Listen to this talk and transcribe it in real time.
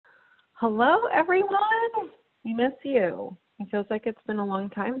Hello, everyone. We miss you. It feels like it's been a long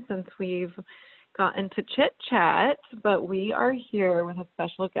time since we've gotten to chit chat, but we are here with a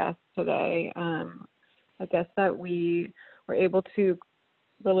special guest today. A guest that we were able to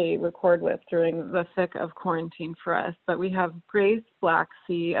really record with during the thick of quarantine for us. But we have Grace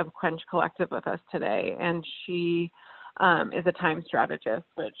Blacksea of Quench Collective with us today, and she is a time strategist,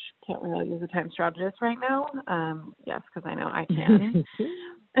 which can't really use a time strategist right now. Yes, because I know I can.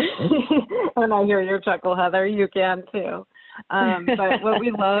 And I hear your chuckle, Heather. You can too. But what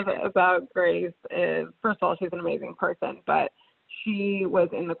we love about Grace is, first of all, she's an amazing person, but she was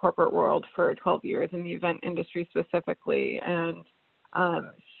in the corporate world for 12 years in the event industry specifically. And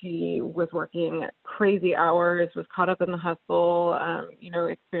she was working crazy hours, was caught up in the hustle,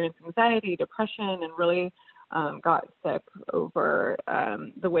 experienced anxiety, depression, and really got sick over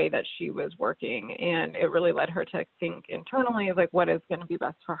the way that she was working. And it really led her to think internally, like, what is going to be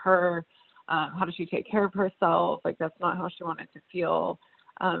best for her? How does she take care of herself? Like, that's not how she wanted to feel.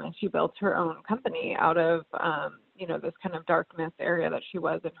 And she built her own company out of, this kind of darkness area that she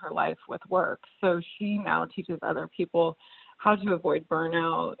was in her life with work. So she now teaches other people how to avoid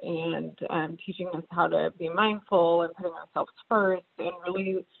burnout and teaching us how to be mindful and putting ourselves first and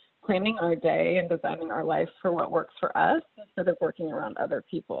really planning our day and designing our life for what works for us instead of working around other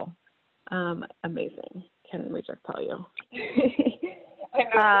people. Amazing. Can we just tell you?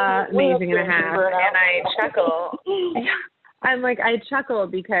 Amazing and a half. And I chuckle. I chuckle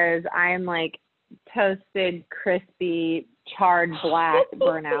because I'm like toasted, crispy, charred black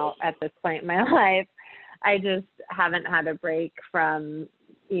burnout at this point in my life. I just haven't had a break from,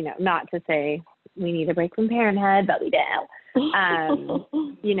 not to say we need a break from parenthood, but we do.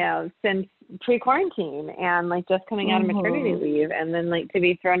 Since pre-quarantine and like just coming out of maternity leave, and then like to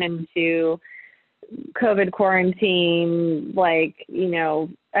be thrown into COVID quarantine,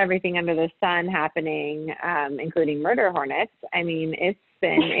 everything under the sun happening, including murder hornets. I mean, it's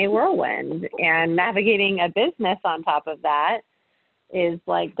been a whirlwind, and navigating a business on top of that is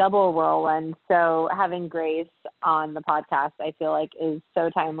like double whirlwind. So having Grace on the podcast, I feel like is so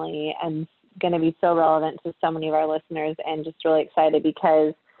timely and going to be so relevant to so many of our listeners, and just really excited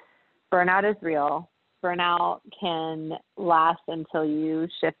because burnout is real. Burnout can last until you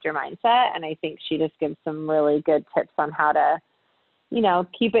shift your mindset. And I think she just gives some really good tips on how to,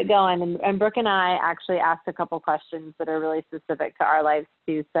 keep it going. And Brooke and I actually asked a couple questions that are really specific to our lives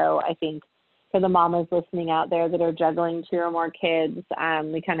too. So I think for the mamas listening out there that are juggling 2 or more kids,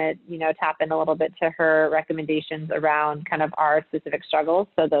 we kind of, tap in a little bit to her recommendations around kind of our specific struggles.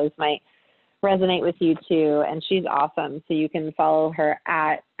 So those might resonate with you too. And she's awesome. So you can follow her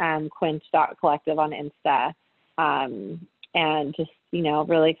at quench.collective on Insta. And just,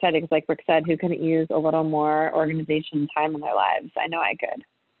 really excited because like Brooke said, who couldn't use a little more organization time in their lives? I know I could.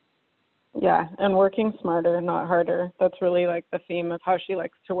 Yeah, and working smarter, not harder. That's really like the theme of how she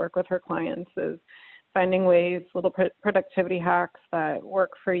likes to work with her clients, is finding ways, little productivity hacks that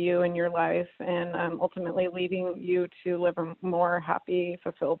work for you in your life, and ultimately leading you to live a more happy,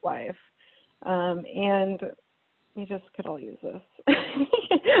 fulfilled life. And we just could all use this.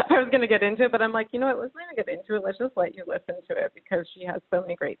 I was going to get into it, but I'm like, let's not get into it. Let's just let you listen to it because she has so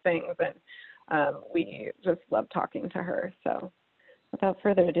many great things, and we just love talking to her. So without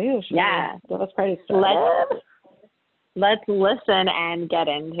further ado, give us party started? Let's listen and get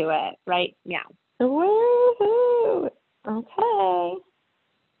into it right now. Woohoo! Okay.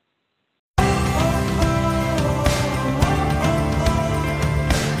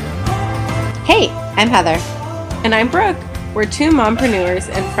 Hey, I'm Heather. And I'm Brooke. We're 2 mompreneurs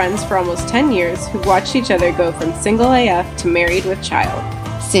and friends for almost 10 years who watched each other go from single AF to married with child.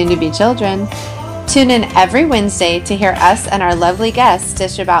 Soon to be children. Tune in every Wednesday to hear us and our lovely guests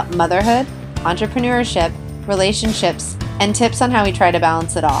dish about motherhood, entrepreneurship, relationships, and tips on how we try to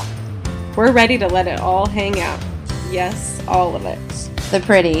balance it all. We're ready to let it all hang out. Yes, all of it. The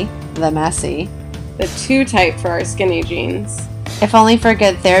pretty, the messy, the too tight for our skinny jeans. If only for a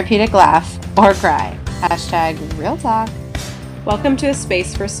good therapeutic laugh or cry. Hashtag real talk. Welcome to A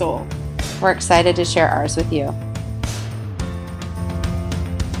Space for Soul. We're excited to share ours with you.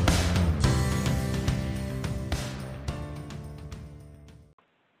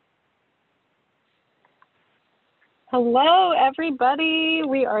 Hello, everybody.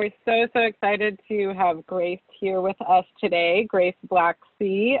 We are so excited to have Grace here with us today. Grace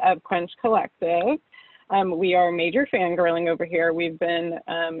Blacksea of Quench Collective. We are major fangirling over here. We've been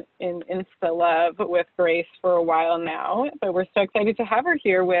in Insta love with Grace for a while now, but we're so excited to have her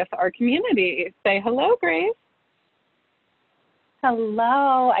here with our community. Say hello, Grace.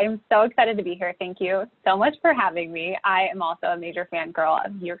 Hello. I'm so excited to be here. Thank you so much for having me. I am also a major fangirl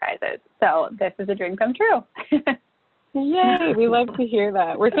of your guys's, so this is a dream come true. Yay, we love to hear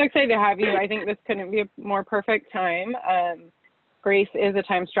that. We're so excited to have you. I think this couldn't be a more perfect time. Grace is a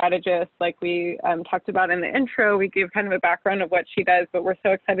time strategist, like we talked about in the intro. We gave kind of a background of what she does, but we're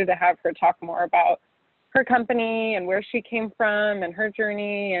so excited to have her talk more about her company and where she came from and her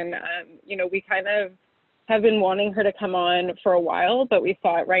journey. And, we kind of have been wanting her to come on for a while, but we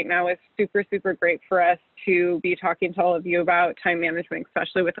thought right now is super, super great for us to be talking to all of you about time management,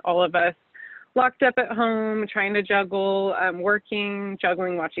 especially with all of us locked up at home, trying to juggle working,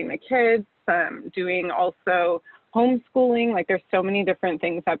 juggling watching the kids, doing also homeschooling. Like there's so many different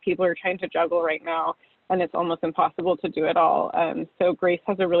things that people are trying to juggle right now, and it's almost impossible to do it all. So Grace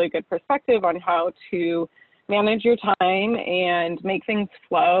has a really good perspective on how to manage your time and make things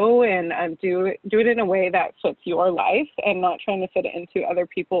flow and do it in a way that fits your life and not trying to fit it into other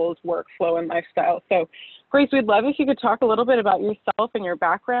people's workflow and lifestyle. So Grace, we'd love if you could talk a little bit about yourself and your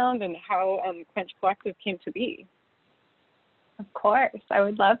background and how Quench Collective came to be. Of course, I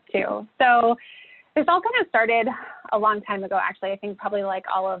would love to. So this all kind of started a long time ago, actually. I think probably like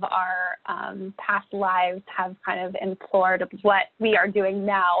all of our past lives have kind of implored what we are doing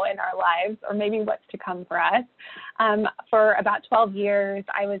now in our lives, or maybe what's to come for us. For about 12 years,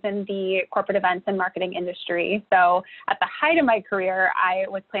 I was in the corporate events and marketing industry. So at the height of my career, I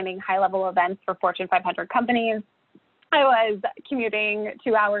was planning high-level events for Fortune 500 companies. I was commuting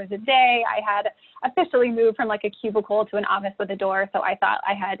 2 hours a day. I had officially moved from like a cubicle to an office with a door. So I thought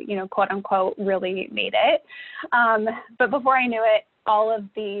I had, quote unquote, really made it. But before I knew it, all of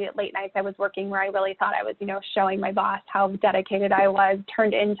the late nights I was working where I really thought I was, showing my boss how dedicated I was,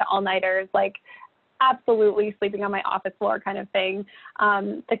 turned into all-nighters, like absolutely sleeping on my office floor kind of thing.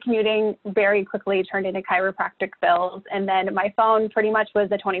 The commuting very quickly turned into chiropractic bills. And then my phone pretty much was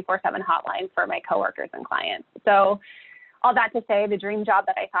a 24/7 hotline for my coworkers and clients. So all that to say, the dream job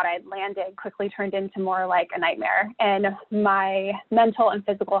that I thought I'd landed quickly turned into more like a nightmare. And my mental and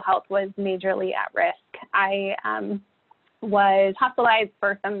physical health was majorly at risk. I was hospitalized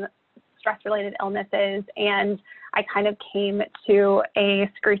for some stress-related illnesses, and I kind of came to a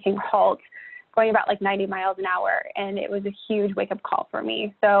screeching halt going about like 90 miles an hour, and it was a huge wake-up call for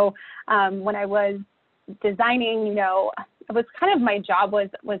me. So when I was designing, it was kind of my job was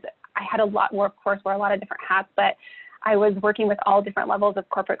I had a lot more, of course, wore a lot of different hats, but I was working with all different levels of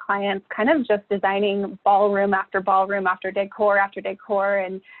corporate clients, kind of just designing ballroom after decor,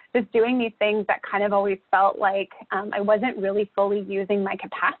 and just doing these things that kind of always felt like I wasn't really fully using my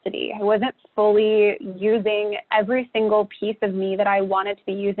capacity. I wasn't fully using every single piece of me that I wanted to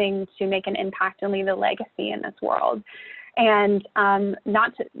be using to make an impact and leave a legacy in this world. And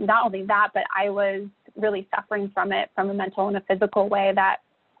not only that, but I was really suffering from it from a mental and a physical way that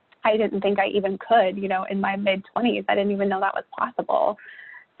I didn't think I even could, in my mid-20s. I didn't even know that was possible.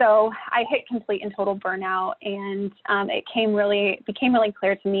 So I hit complete and total burnout, and it became really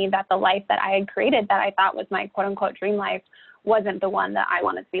clear to me that the life that I had created that I thought was my quote-unquote dream life wasn't the one that I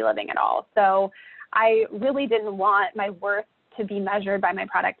wanted to be living at all. So I really didn't want my worth to be measured by my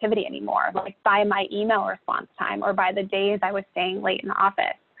productivity anymore, like by my email response time or by the days I was staying late in the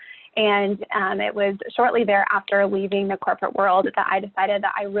office. And it was shortly thereafter leaving the corporate world that I decided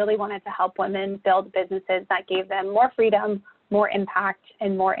that I really wanted to help women build businesses that gave them more freedom, more impact,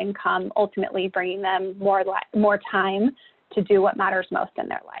 and more income, ultimately bringing them more time to do what matters most in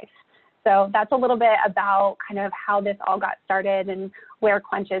their life. So that's a little bit about kind of how this all got started and where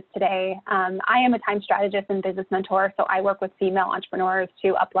Quench is today. I am a time strategist and business mentor, so I work with female entrepreneurs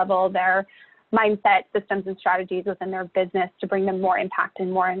to up-level their mindset, systems, and strategies within their business to bring them more impact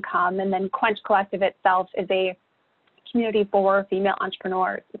and more income. And then Quench Collective itself is a community for female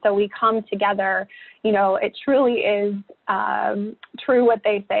entrepreneurs. So we come together, it truly is true what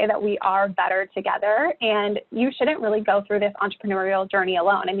they say that we are better together. And you shouldn't really go through this entrepreneurial journey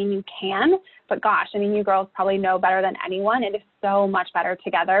alone. I mean, you can, but gosh, you girls probably know better than anyone. It is so much better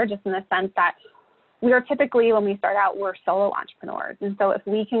together, just in the sense that we are typically, when we start out, we're solo entrepreneurs. And so if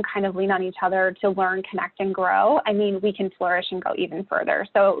we can kind of lean on each other to learn, connect, and grow, we can flourish and go even further.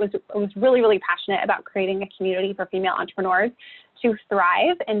 So it was really, really passionate about creating a community for female entrepreneurs to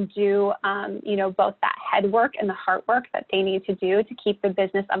thrive and do, both that head work and the heart work that they need to do to keep the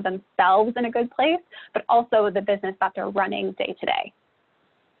business of themselves in a good place, but also the business that they're running day to day.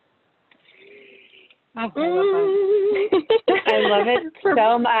 Oh, I love it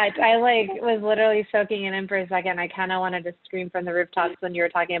so much. I was literally soaking it in for a second. I kind of wanted to scream from the rooftops when you were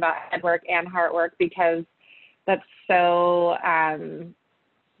talking about head work and heart work, because that's so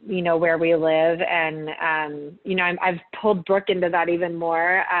where we live. And, I've pulled Brooke into that even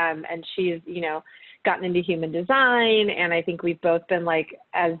more. And she's, gotten into human design. And I think we've both been like,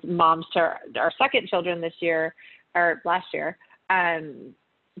 as moms to our second children this year or last year,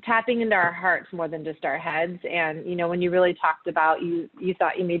 tapping into our hearts more than just our heads. And, when you really talked about, you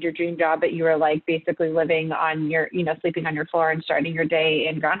thought you made your dream job, but you were like basically living on your, sleeping on your floor and starting your day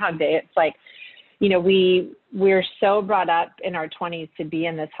in Groundhog Day. It's like, we're so brought up in our 20s to be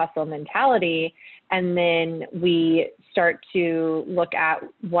in this hustle mentality. And then we start to look at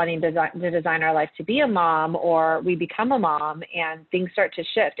wanting to design our life to be a mom, or we become a mom and things start to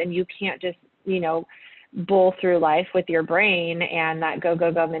shift, and you can't just, bull through life with your brain and that go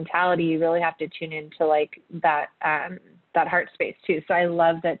mentality. You really have to tune into like that heart space too. So I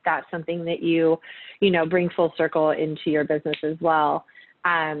love that that's something that you bring full circle into your business as well.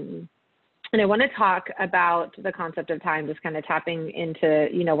 And I want to talk about the concept of time, just kind of tapping into,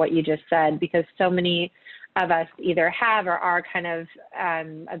 what you just said, because so many of us either have or are kind of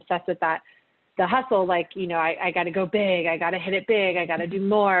obsessed with that, the hustle, like, I got to go big, I got to hit it big, I got to do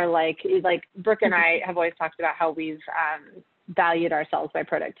more. Like Brooke and I have always talked about how we've valued ourselves by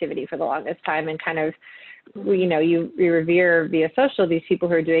productivity for the longest time, and kind of, you revere via social these people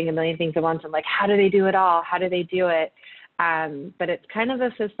who are doing a million things at once, and like, how do they do it all? How do they do it? But it's kind of a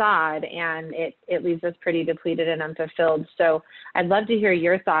facade, and it leaves us pretty depleted and unfulfilled. So I'd love to hear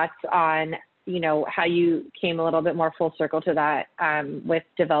your thoughts on, how you came a little bit more full circle to that with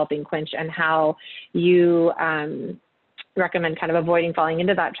developing Quench, and how you recommend kind of avoiding falling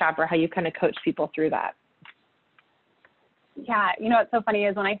into that trap, or how you kind of coach people through that. Yeah, what's so funny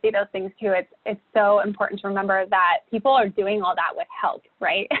is when I see those things too, it's so important to remember that people are doing all that with help,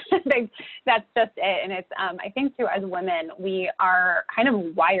 right? That's just it. And it's, I think too, as women, we are kind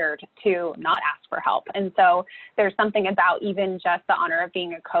of wired to not ask for help. And so there's something about even just the honor of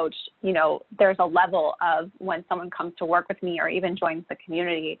being a coach, there's a level of when someone comes to work with me or even joins the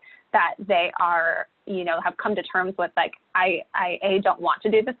community that they are, have come to terms with, like, I don't want to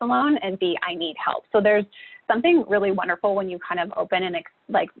do this alone, and B, I need help. So there's something really wonderful when you kind of open and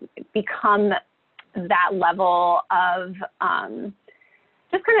become that level of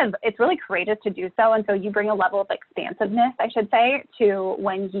just kind of, it's really courageous to do so. And so you bring a level of expansiveness, I should say, to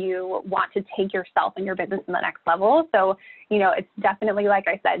when you want to take yourself and your business to the next level. So, it's definitely, like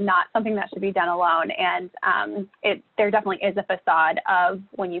I said, not something that should be done alone. And there definitely is a facade of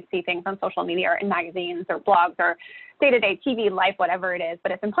when you see things on social media or in magazines or blogs or day-to-day TV, life, whatever it is.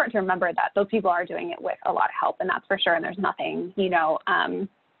 But it's important to remember that those people are doing it with a lot of help, and that's for sure. And there's nothing,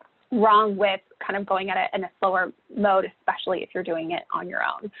 wrong with kind of going at it in a slower mode, especially if you're doing it on your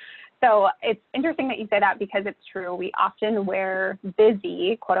own. So it's interesting that you say that, because it's true. We often wear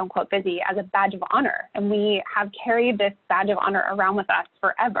busy, quote unquote busy, as a badge of honor. And we have carried this badge of honor around with us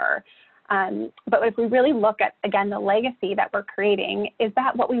forever. But if we really look at, again, the legacy that we're creating, is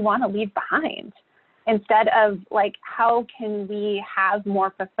that what we want to leave behind? Instead of like, how can we have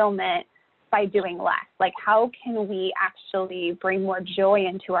more fulfillment by doing less? Like, how can we actually bring more joy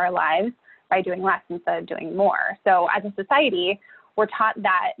into our lives by doing less instead of doing more? So as a society, we're taught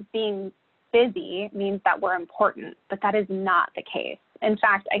that being busy means that we're important, but that is not the case. In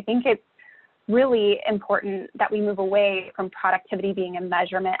fact, I think it's really important that we move away from productivity being a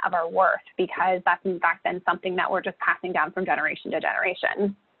measurement of our worth, because that's in fact then something that we're just passing down from generation to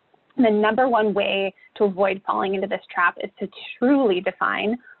generation. And the number one way to avoid falling into this trap is to truly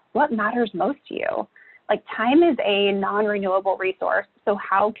define what matters most to you. Like, time is a non-renewable resource. So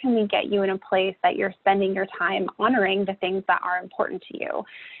how can we get you in a place that you're spending your time honoring the things that are important to you?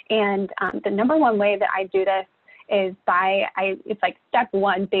 And the number one way that I do this is it's like step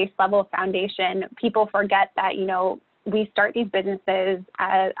one, base level foundation. People forget that, we start these businesses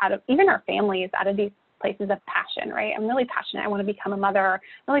out of, even our families, out of these places of passion, right? I'm really passionate. I want to become a mother.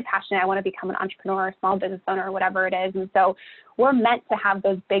 I'm really passionate. I want to become an entrepreneur, small business owner, whatever it is. And so we're meant to have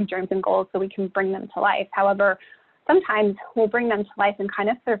those big dreams and goals so we can bring them to life. However, sometimes we'll bring them to life and kind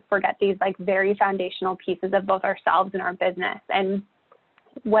of sort of forget these like very foundational pieces of both ourselves and our business. And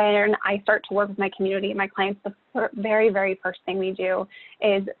when I start to work with my community and my clients, the very, very first thing we do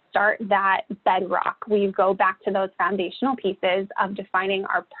is start that bedrock. We go back to those foundational pieces of defining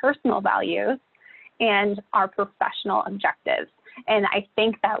our personal values and our professional objectives. And I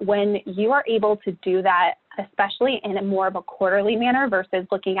think that when you are able to do that, especially in a more of a quarterly manner versus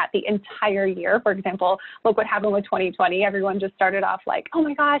looking at the entire year, for example, look what happened with 2020. Everyone just started off like, oh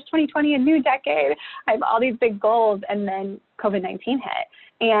my gosh, 2020, a new decade. I have all these big goals. And then COVID-19 hit.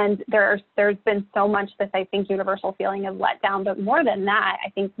 And there's been so much this, I think, universal feeling of letdown. But more than that,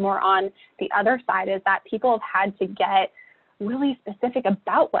 I think more on the other side is that people have had to get really specific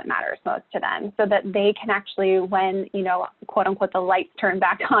about what matters most to them so that they can actually, when, you know, quote unquote, the lights turn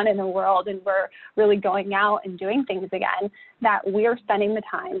back on in the world and we're really going out and doing things again, that we're spending the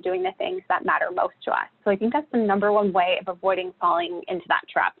time doing the things that matter most to us. So I think that's the number one way of avoiding falling into that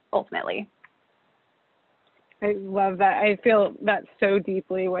trap ultimately. I love that. I feel that so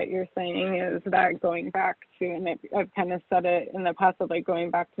deeply what you're saying is that going back to, and I've kind of said it in the past of like going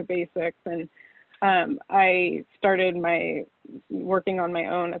back to basics. And I started working on my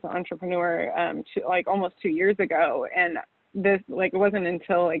own as an entrepreneur like almost 2 years ago. And this, like, it wasn't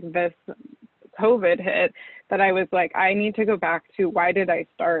until like this COVID hit that I was like, I need to go back to why did I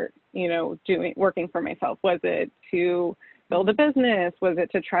start, you know, working for myself? Was it to build a business? Was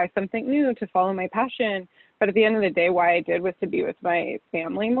it to try something new, to follow my passion? But at the end of the day, why I did was to be with my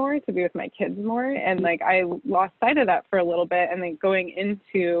family more, to be with my kids more. And like, I lost sight of that for a little bit. And then going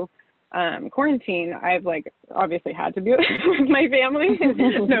into quarantine, I've like obviously had to be with my family,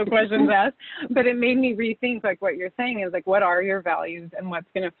 no questions asked. But it made me rethink like what you're saying is like, what are your values and what's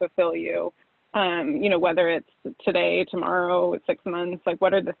going to fulfill you? You know, whether it's today, tomorrow, 6 months, like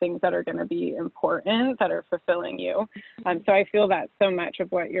what are the things that are going to be important that are fulfilling you? So I feel that so much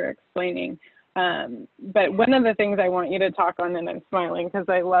of what you're explaining. But one of the things I want you to talk on, and I'm smiling because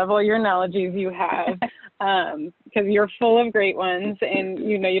I love all your analogies you have, because you're full of great ones. And,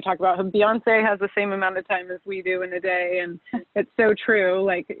 you know, you talk about how Beyonce has the same amount of time as we do in a day. And it's so true.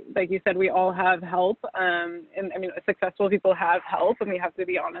 Like you said, we all have help. And I mean, successful people have help, and we have to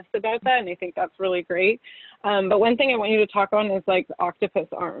be honest about that. And I think that's really great. But one thing I want you to talk on is like octopus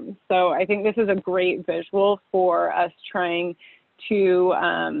arms. So I think this is a great visual for us trying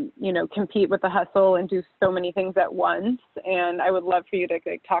to, you know, compete with the hustle and do so many things at once. And I would love for you to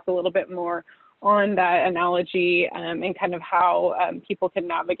like, talk a little bit more on that analogy and kind of how people can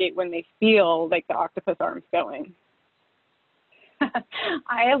navigate when they feel like the octopus arms going.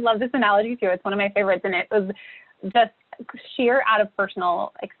 I love this analogy too. It's one of my favorites, and it was just sheer out of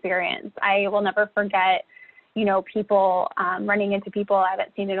personal experience. I will never forget, you know, people running into people I haven't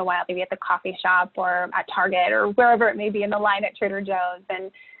seen in a while, maybe at the coffee shop or at Target or wherever it may be in the line at Trader Joe's. And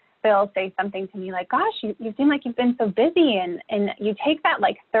they'll say something to me like, gosh, you seem like you've been so busy. And you take that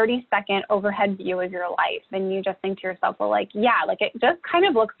like 30-second overhead view of your life and you just think to yourself, well, like, yeah, like it just kind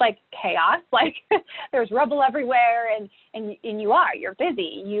of looks like chaos. Like there's rubble everywhere and you're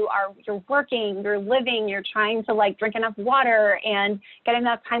busy. You're working, you're living, you're trying to like drink enough water and get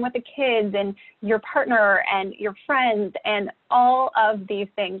enough time with the kids and your partner and your friends and all of these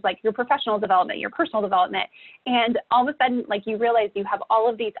things, like your professional development, your personal development. And all of a sudden, like you realize you have all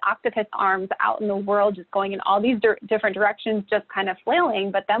of these octopus arms out in the world, just going in all these different directions, just kind of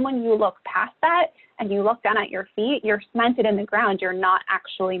flailing. But then when you look past that and you look down at your feet, you're cemented in the ground. You're not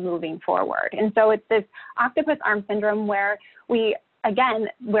actually moving forward. And so it's this octopus arm syndrome where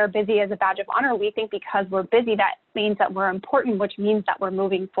we're busy as a badge of honor. We think because we're busy, that means that we're important, which means that we're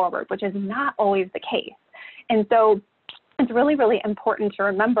moving forward, which is not always the case. And so it's really, really important to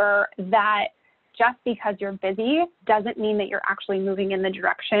remember that just because you're busy doesn't mean that you're actually moving in the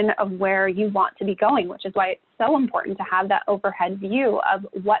direction of where you want to be going, which is why it's so important to have that overhead view of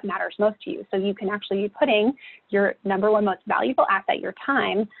what matters most to you. So you can actually be putting your number one most valuable asset, your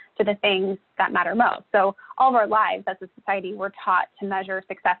time, to the things that matter most. So all of our lives as a society, we're taught to measure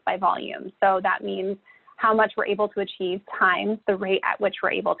success by volume. So that means how much we're able to achieve times the rate at which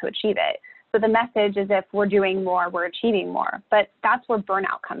we're able to achieve it. So the message is if we're doing more, we're achieving more. But that's where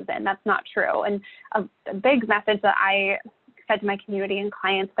burnout comes in. That's not true. And a big message that I said to my community and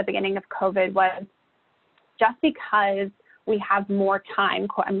clients at the beginning of COVID was just because we have more time,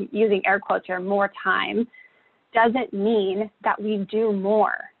 I'm using air quotes here, more time, doesn't mean that we do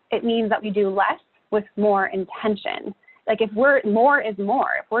more. It means that we do less with more intention. Like if more is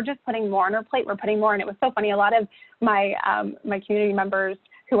more. If we're just putting more on our plate, we're putting more. And it was so funny. A lot of my my community members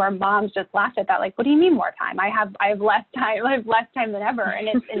who are moms just laughed at that. Like, what do you mean more time? I have less time. I have less time than ever. And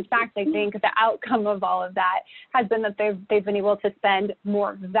it's, in fact, I think the outcome of all of that has been that they've been able to spend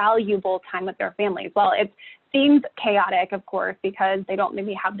more valuable time with their families. Well, it seems chaotic, of course, because they don't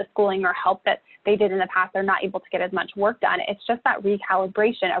maybe have the schooling or help that they did in the past. They're not able to get as much work done. It's just that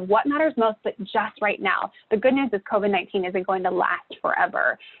recalibration of what matters most, but just right now. The good news is COVID-19 isn't going to last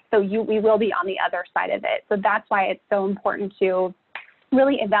forever. So we will be on the other side of it. So that's why it's so important to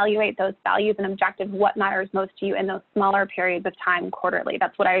really evaluate those values and objectives, what matters most to you in those smaller periods of time quarterly.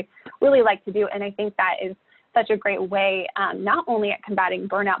 That's what I really like to do. And I think that is such a great way, not only at combating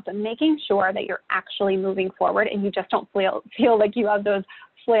burnout, but making sure that you're actually moving forward and you just don't feel like you have those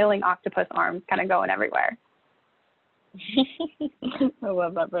flailing octopus arms kind of going everywhere. I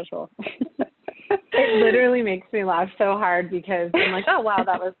love that visual. It literally makes me laugh so hard because I'm like, oh wow,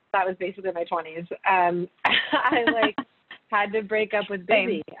 that was basically my 20s. I like had to break up with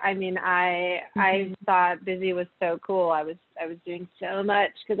busy. I mean, I thought busy was so cool. I was doing so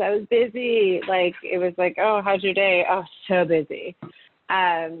much because I was busy. Like it was like, oh, how's your day? Oh, so busy.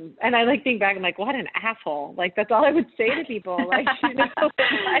 And I like think back, I'm like, what an asshole. Like that's all I would say to people. Like, you know,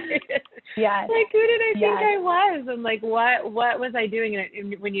 yes. Like who did I think I was? And like what was I doing?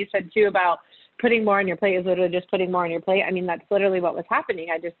 And when you said too about putting more on your plate is literally just putting more on your plate. I mean, that's literally what was happening.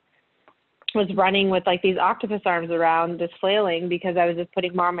 I just was running with like these octopus arms around, just flailing because I was just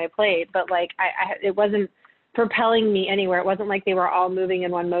putting more on my plate. But like it wasn't propelling me anywhere. It wasn't like they were all moving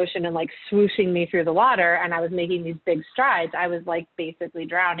in one motion and like swooshing me through the water and I was making these big strides. I was like basically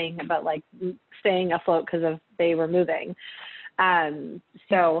drowning, but like staying afloat because they were moving.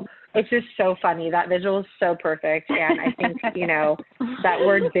 So it's just so funny. That visual is so perfect. And I think, you know, that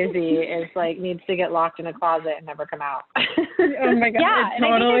word busy is like needs to get locked in a closet and never come out. Oh my God. Yeah.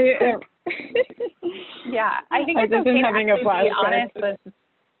 Totally. Yeah. I think it's okay to be honest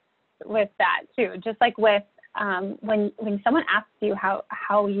with that too. Just like with, when someone asks you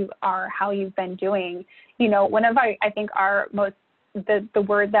how you are, how you've been doing, you know, one of I think our the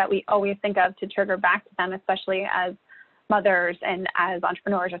word that we always think of to trigger back to them, especially as mothers and as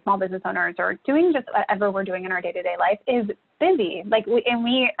entrepreneurs or small business owners or doing just whatever we're doing in our day-to-day life is busy. Like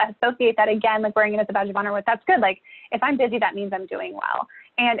we associate that again, like wearing it as a badge of honor with that's good. Like if I'm busy, that means I'm doing well.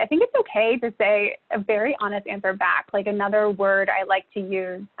 And I think it's okay to say a very honest answer back. Like another word I like to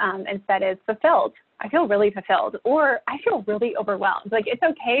use instead is fulfilled. I feel really fulfilled, or I feel really overwhelmed. Like it's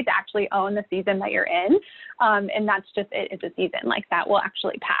okay to actually own the season that you're in. And that's just it's a season like that will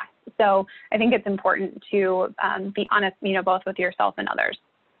actually pass. So I think it's important to be honest, you know, both with yourself and others.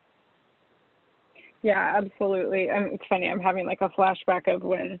 Yeah, absolutely. It's funny. I'm having like a flashback of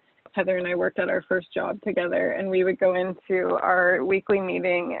when Heather and I worked at our first job together, and we would go into our weekly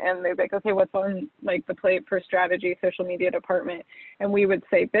meeting and they'd be like, okay, what's on like the plate for strategy, social media department? And we would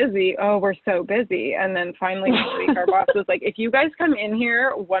say busy. Oh, we're so busy. And then finally one week our boss was like, if you guys come in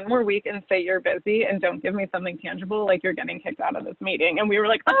here one more week and say you're busy and don't give me something tangible, like you're getting kicked out of this meeting. And we were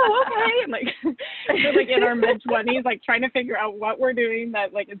like, oh, okay. And like, we're like in our mid 20s, like trying to figure out what we're doing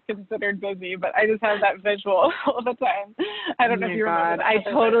that like is considered busy. But I just have that visual all the time. I don't know if you remember that. I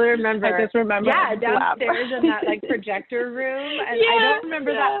totally remember. I just remember. Yeah, downstairs in that like projector room. And I don't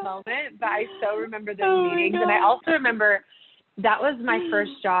remember that moment, but I so remember those meetings. And I also remember that was my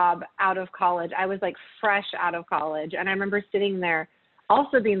first job out of college. I was like fresh out of college. And I remember sitting there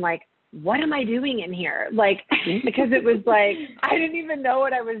also being like, what am I doing in here? Like, because it was like, I didn't even know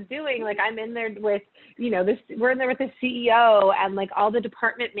what I was doing. Like I'm in there with, you know, we're in there with the CEO and like all the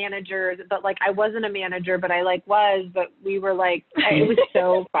department managers, but like I wasn't a manager, but I like but we were like, it was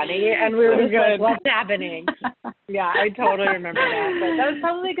so funny. And we were just like, what's happening? Yeah, I totally remember that. But that was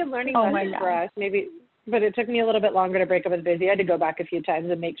probably a good learning lesson for us. Maybe. But it took me a little bit longer to break up with busy. I had to go back a few times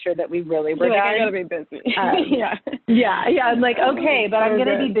and make sure that we really were. I gotta be busy. Yeah. I'm like, okay, but I'm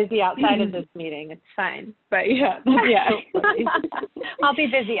gonna be busy outside of this meeting. It's fine. But yeah. I'll be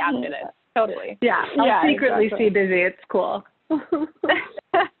busy after this. Totally. Yeah. I'll secretly see busy. It's cool.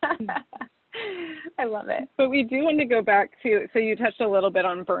 I love it. But we do want to go back to, so you touched a little bit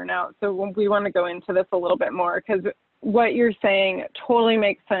on burnout. So we want to go into this a little bit more because what you're saying totally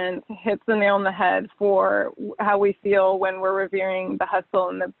makes sense, hits the nail on the head for how we feel when we're revering the hustle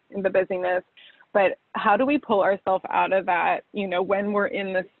and the busyness. But how do we pull ourselves out of that, you know, when we're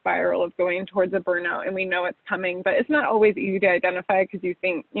in this spiral of going towards a burnout and we know it's coming, but it's not always easy to identify because you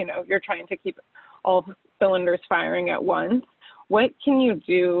think, you know, you're trying to keep all cylinders firing at once. What can you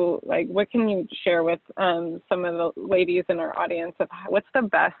do? Like, what can you share with some of the ladies in our audience of what's the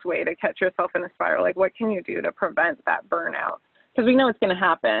best way to catch yourself in a spiral? Like, what can you do to prevent that burnout? Because we know it's going to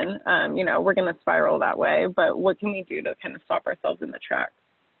happen. You know, we're going to spiral that way, but what can we do to kind of stop ourselves in the tracks?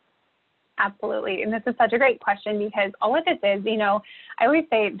 Absolutely. And this is such a great question because all of this is, you know, I always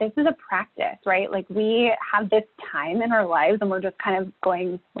say this is a practice, right? Like we have this time in our lives and we're just kind of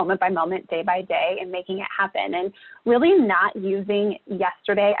going moment by moment, day by day and making it happen and really not using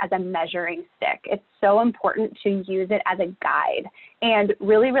yesterday as a measuring stick. It's so important to use it as a guide and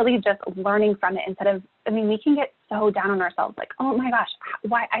really, really just learning from it instead of, I mean, we can get so down on ourselves like, oh my gosh,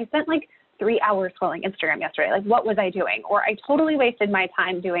 why I spent like 3 hours scrolling Instagram yesterday. Like, what was I doing? Or I totally wasted my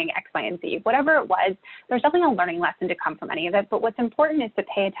time doing X, Y, and Z. Whatever it was, there's definitely a learning lesson to come from any of it. But what's important is to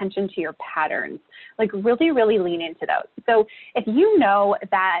pay attention to your patterns. Like, really, really lean into those. So if you know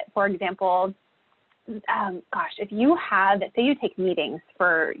that, for example, if you have, say you take meetings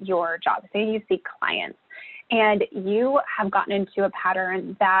for your job, say you see clients, and you have gotten into a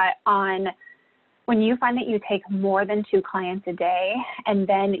pattern that on when you find that you take more than 2 clients a day, and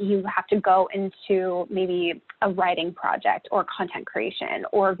then you have to go into maybe a writing project or content creation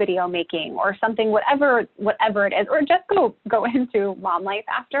or video making or something, whatever it is, or just go into mom life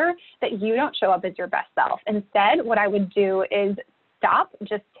after, that you don't show up as your best self. Instead, what I would do is stop,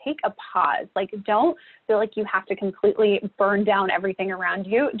 just take a pause. Like, don't feel like you have to completely burn down everything around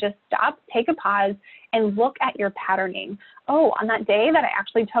you. Just stop, take a pause, and look at your patterning. Oh, on that day that I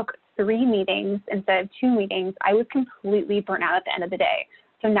actually took 3 meetings instead of 2 meetings, I was completely burnt out at the end of the day.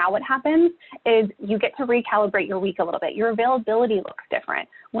 So now what happens is you get to recalibrate your week a little bit. Your availability looks different.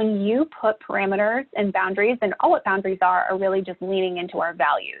 When you put parameters and boundaries, and all what boundaries are really just leaning into our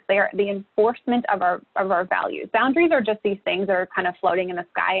values. They are the enforcement of our values. Boundaries are just these things that are kind of floating in the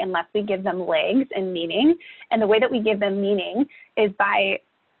sky unless we give them legs and meaning. And the way that we give them meaning is by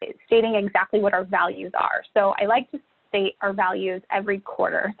stating exactly what our values are. So I like to state our values every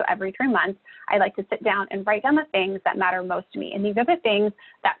quarter. So every 3 months, I like to sit down and write down the things that matter most to me. And these are the things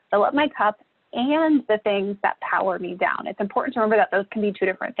that fill up my cup and the things that power me down. It's important to remember that those can be 2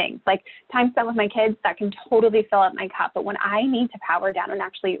 different things. Like time spent with my kids, that can totally fill up my cup. But when I need to power down and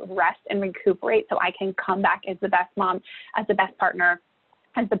actually rest and recuperate so I can come back as the best mom, as the best partner,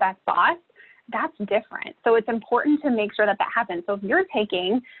 as the best boss, that's different. So it's important to make sure that that happens. So if you're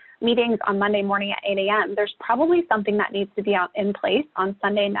taking meetings on Monday morning at 8 a.m., there's probably something that needs to be in place on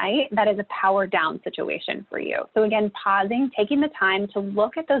Sunday night that is a power down situation for you. So again, pausing, taking the time to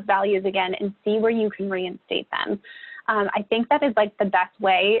look at those values again and see where you can reinstate them. I think that is like the best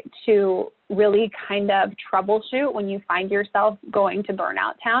way to really kind of troubleshoot when you find yourself going to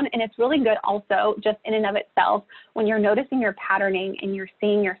burnout town. And it's really good also just in and of itself when you're noticing your patterning and you're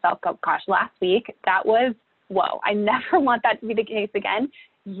seeing yourself go, gosh, last week that was, whoa, I never want that to be the case again.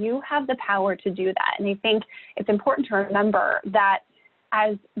 You have the power to do that. And I think it's important to remember that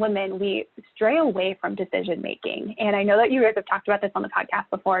as women, we stray away from decision making. And I know that you guys have talked about this on the podcast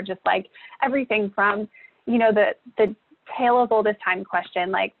before, just like everything from, you know, the tale of oldest time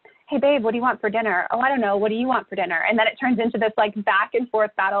question, like, hey, babe, what do you want for dinner? Oh, I don't know. What do you want for dinner? And then it turns into this like back and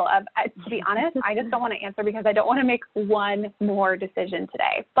forth battle of, to be honest, I just don't want to answer because I don't want to make one more decision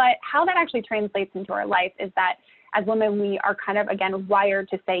today. But how that actually translates into our life is that as women, we are kind of, again, wired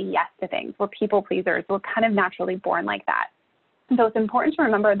to say yes to things. We're people pleasers. We're kind of naturally born like that. So it's important to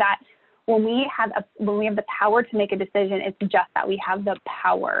remember that when we have the power to make a decision, it's just that we have the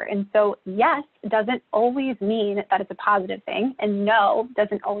power. And so yes doesn't always mean that it's a positive thing, and no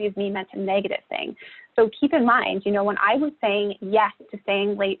doesn't always mean that's a negative thing. So keep in mind, you know, when I was saying yes to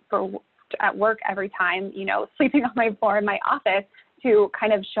staying late at work every time, you know, sleeping on my floor in my office to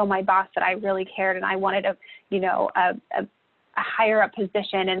kind of show my boss that I really cared and I wanted a higher up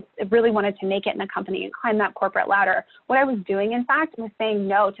position and really wanted to make it in the company and climb that corporate ladder. What I was doing, in fact, was saying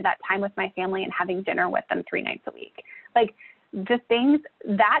no to that time with my family and having dinner with them 3 nights a week. Like the things,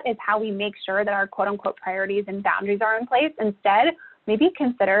 that is how we make sure that our quote unquote priorities and boundaries are in place. Instead, maybe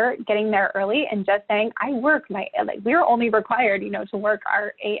consider getting there early and just saying, we're only required, you know, to work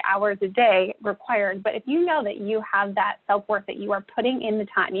our 8 hours a day required. But if you know that you have that self-worth, that you are putting in the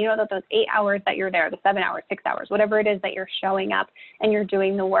time, you know that those 8 hours that you're there, the 7 hours, 6 hours, whatever it is that you're showing up and you're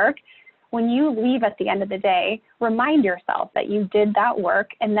doing the work, when you leave at the end of the day, remind yourself that you did that work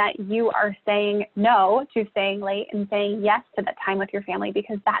and that you are saying no to staying late and saying yes to that time with your family,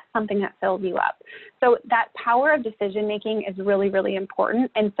 because that's something that fills you up. So that power of decision making is really, really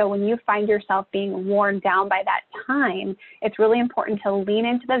important. And so when you find yourself being worn down by that time, it's really important to lean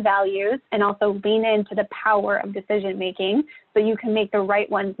into the values and also lean into the power of decision making so you can make the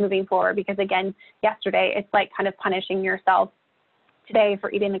right ones moving forward. Because again, yesterday, it's like kind of punishing yourself today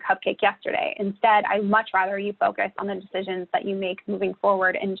for eating the cupcake yesterday. Instead, I'd much rather you focus on the decisions that you make moving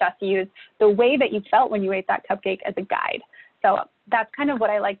forward and just use the way that you felt when you ate that cupcake as a guide. So that's kind of what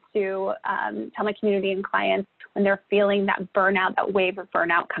I like to tell my community and clients when they're feeling that burnout, that wave of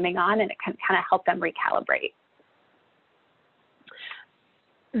burnout coming on, and it can kind of help them recalibrate.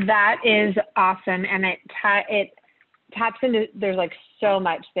 That is awesome. And it taps into, there's like so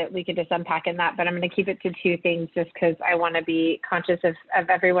much that we could just unpack in that, but I'm going to keep it to 2 things just because I want to be conscious of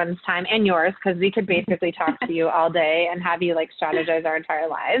everyone's time and yours, because we could basically talk to you all day and have you like strategize our entire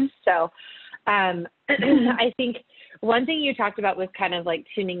lives. So I think one thing you talked about was kind of like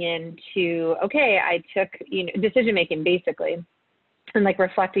tuning in to, okay, I took, you know, decision making basically, and like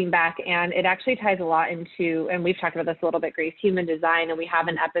reflecting back, and it actually ties a lot into, and we've talked about this a little bit, Grace, human design, and we have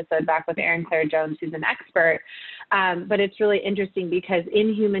an episode back with Erin Claire Jones, who's an expert, but it's really interesting because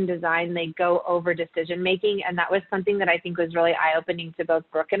in human design, they go over decision making, and that was something that I think was really eye-opening to both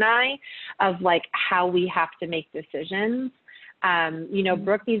Brooke and I, of like how we have to make decisions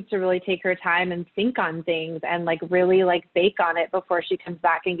Brooke needs to really take her time and think on things and like really like bake on it before she comes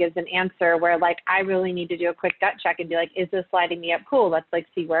back and gives an answer, where like I really need to do a quick gut check and be like, is this lighting me up? Cool. Let's like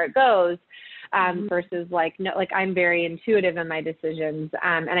see where it goes. Versus like, no, like I'm very intuitive in my decisions.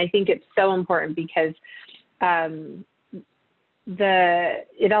 And I think it's so important because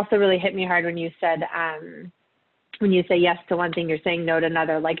it also really hit me hard when you said, when you say yes to one thing, you're saying no to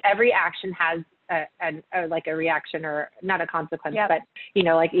another. Like every action has a reaction, or not a consequence, but,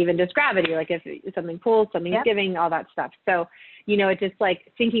 like even just gravity, like if something pulls, something's giving, all that stuff. So, it's just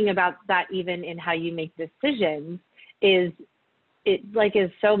like thinking about that even in how you make decisions is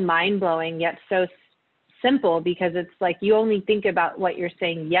so mind blowing, yet so simple, because it's like you only think about what you're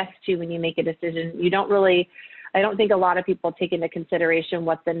saying yes to when you make a decision. You don't really, I don't think a lot of people take into consideration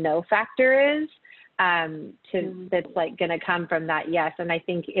what the no factor is that's like going to come from that yes. And I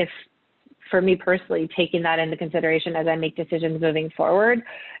think for me personally, taking that into consideration as I make decisions moving forward,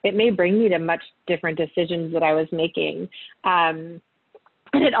 it may bring me to much different decisions that I was making.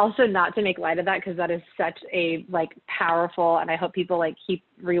 And it also, not to make light of that, because that is such a like powerful, and I hope people like keep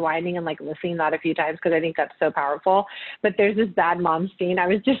rewinding and like listening to that a few times, because I think that's so powerful. But there's this bad mom scene. I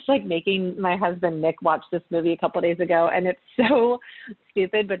was just like making my husband Nick watch this movie a couple of days ago, and it's so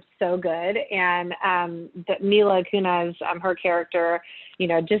stupid but so good. And Mila Kunis, her character,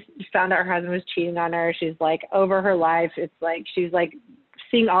 just found out her husband was cheating on her. She's like over her life. It's like she's like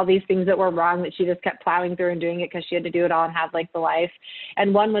seeing all these things that were wrong, that she just kept plowing through and doing it because she had to do it all and have like the life.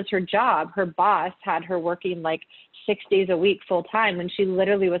 And one was her job. Her boss had her working like 6 days a week full time when she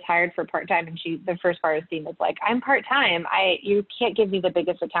literally was hired for part-time. And the first part of the scene was like, I'm part-time. You can't give me the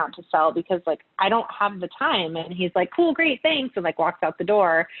biggest account to sell because like I don't have the time. And he's like, cool, great, thanks. And like walks out the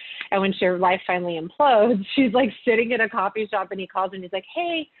door. And when her life finally implodes, she's like sitting in a coffee shop, and he calls her and he's like,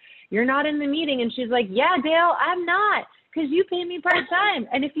 hey, you're not in the meeting. And she's like, yeah, Dale, I'm not, because you pay me part-time.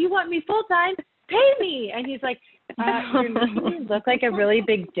 And if you want me full-time, pay me. And he's like, you're making me look like a really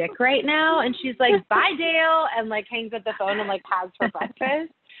big dick right now. And she's like, bye, Dale. And like hangs up the phone and like has for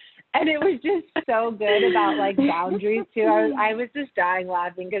breakfast. And it was just so good about like boundaries too. I was just dying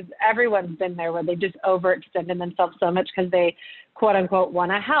laughing, because everyone's been there where they just overextended themselves so much because they quote unquote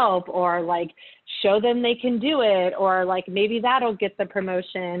want to help, or like show them they can do it, or like maybe that'll get the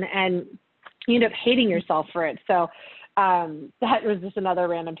promotion, and you end up hating yourself for it. So that was just another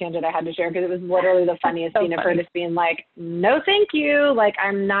random tangent I had to share, because it was literally the funniest scene of her just being like, no, thank you. Like,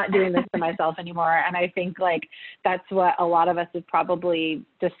 I'm not doing this to myself anymore. And I think like, that's what a lot of us have probably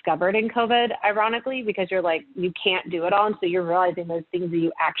discovered in COVID, ironically, because you're like, you can't do it all. And so you're realizing those things that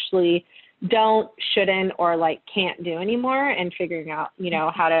you actually don't, shouldn't, or like can't do anymore, and figuring out,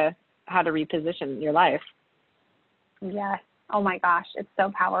 how to reposition your life. Yes. Oh my gosh, it's so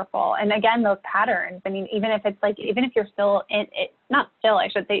powerful. And again, those patterns, I mean, even if you're still in it, not still, I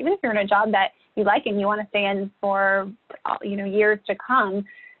should say, even if you're in a job that you like and you want to stay in for, years to come,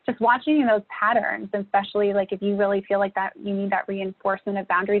 just watching those patterns, especially like if you really feel like that you need that reinforcement of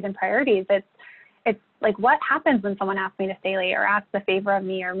boundaries and priorities, it's like, what happens when someone asks me to stay late or asks a favor of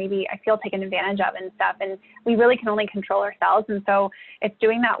me, or maybe I feel taken advantage of and stuff, and we really can only control ourselves. And so it's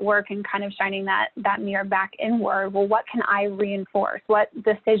doing that work and kind of shining that mirror back inward. Well, what can I reinforce? What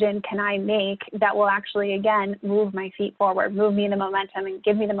decision can I make that will actually, again, move my feet forward, move me in the momentum, and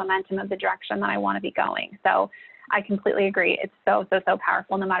give me the momentum of the direction that I want to be going? So I completely agree. It's so, so, so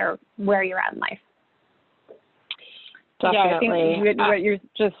powerful no matter where you're at in life. Definitely. Yeah, I think what you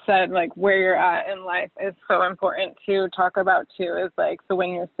just said, like where you're at in life, is so important to talk about too. Is like, so when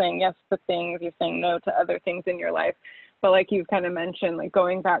you're saying yes to things, you're saying no to other things in your life. But like you've kind of mentioned, like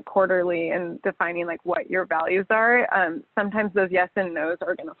going back quarterly and defining like what your values are. Sometimes those yes and no's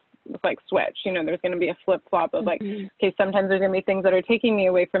are going to like switch. There's going to be a flip flop of like, okay, sometimes there's going to be things that are taking me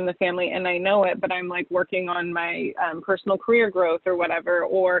away from the family, and I know it, but I'm like working on my personal career growth or whatever.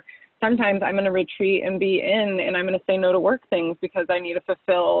 Or sometimes I'm going to retreat and be in, and I'm going to say no to work things because I need to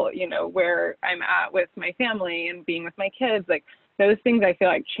fulfill, where I'm at with my family and being with my kids. Like those things I feel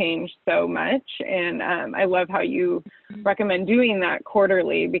like change so much. And I love how you recommend doing that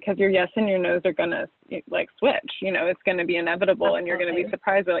quarterly, because your yes and your no's are going to like switch, it's going to be inevitable. And you're going to be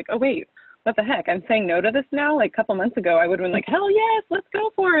surprised. They're like, oh, wait, what the heck? I'm saying no to this now? Like a couple months ago, I would have been like, hell yes, let's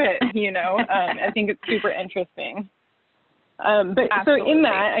go for it. I think it's super interesting. But Absolutely. So in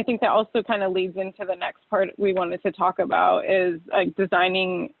that, I think that also kind of leads into the next part we wanted to talk about, is like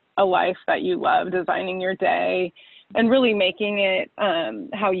designing a life that you love, designing your day, and really making it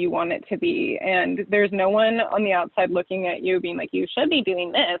how you want it to be. And there's no one on the outside looking at you being like, you should be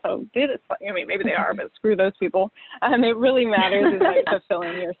doing this. Oh, do this. I mean, maybe they are, but screw those people. It really matters is like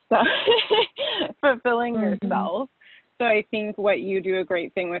fulfilling yourself. So I think what you do a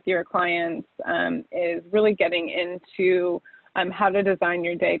great thing with your clients is really getting into how to design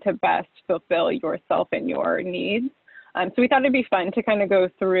your day to best fulfill yourself and your needs. So we thought it'd be fun to kind of go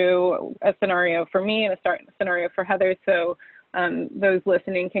through a scenario for me and a scenario for Heather, so those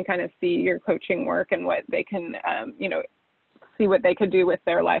listening can kind of see your coaching work and what they can, see what they could do with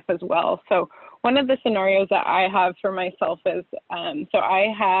their life as well. So one of the scenarios that I have for myself is, so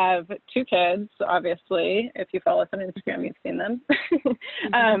I have 2 kids, obviously. If you follow us on Instagram, you've seen them.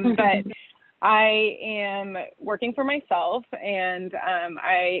 But I am working for myself, and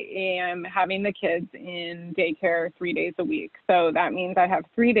I am having the kids in daycare 3 days a week. So that means I have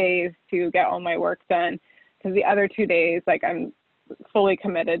 3 days to get all my work done, because the other 2 days, like, I'm fully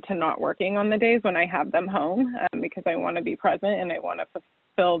committed to not working on the days when I have them home, because I want to be present and I want to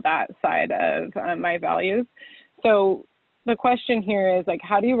fulfill that side of my values. So the question here is, like,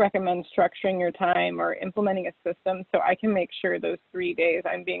 how do you recommend structuring your time or implementing a system so I can make sure those 3 days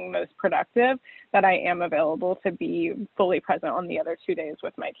I'm being most productive, that I am available to be fully present on the other 2 days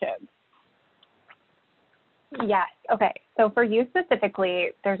with my kids? Yes. Okay. So for you specifically,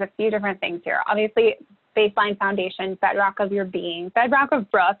 there's a few different things here. Obviously, baseline foundation, bedrock of your being, bedrock of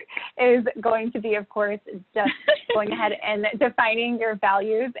Brooke is going to be, of course, just going ahead and defining your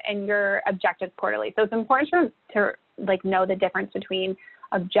values and your objectives quarterly. So it's important to like know the difference between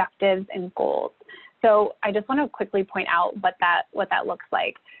objectives and goals. So I just want to quickly point out what that looks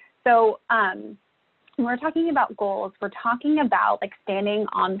like. So when we're talking about goals, we're talking about like standing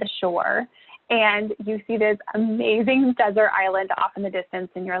on the shore and you see this amazing desert island off in the distance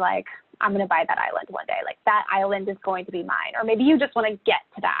and you're like, I'm going to buy that island one day. Like, that island is going to be mine. Or maybe you just want to get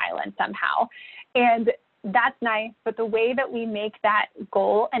to that island somehow. And that's nice. But the way that we make that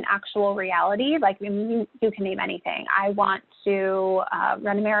goal an actual reality, like, I mean, you can name anything. I want to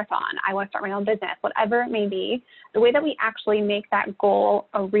run a marathon. I want to start my own business, whatever it may be. The way that we actually make that goal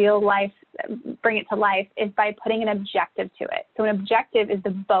a real life, bring it to life, is by putting an objective to it. So an objective is the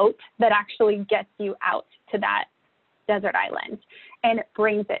boat that actually gets you out to that desert island and it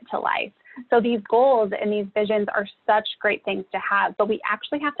brings it to life. So these goals and these visions are such great things to have, but we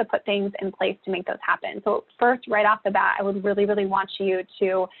actually have to put things in place to make those happen. So first, right off the bat, I would really, really want you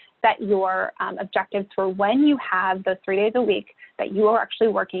to set your objectives for when you have those 3 days a week that you are actually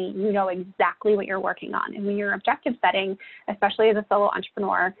working. You know exactly what you're working on. And when you're objective setting, especially as a solo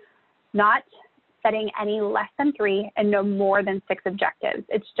entrepreneur, not setting any less than 3 and no more than 6 objectives.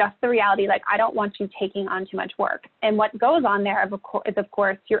 It's just the reality, like, I don't want you taking on too much work. And what goes on there is, of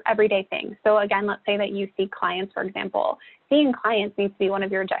course, your everyday things. So again, let's say that you see clients, for example. Seeing clients needs to be one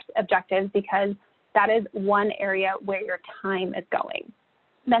of your objectives because that is one area where your time is going.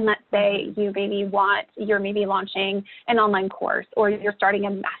 Then let's say you're maybe launching an online course, or you're starting a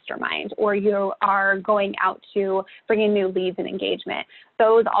mastermind, or you are going out to bring in new leads and engagement.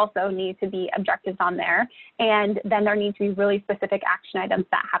 Those also need to be objectives on there. And then there need to be really specific action items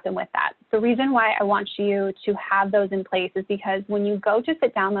that happen with that. The reason why I want you to have those in place is because when you go to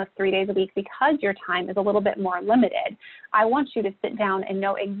sit down those 3 days a week, because your time is a little bit more limited, I want you to sit down and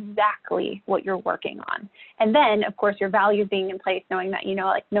know exactly what you're working on. And then, of course, your values being in place, knowing that,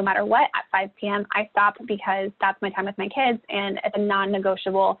 like, no matter what, at 5 p.m., I stop because that's my time with my kids, and it's a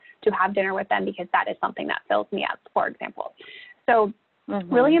non-negotiable to have dinner with them because that is something that fills me up, for example. So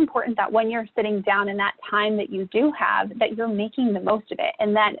really important that when you're sitting down in that time that you do have, that you're making the most of it.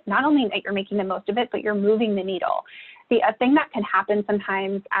 And then not only that you're making the most of it, but you're moving the needle. A thing that can happen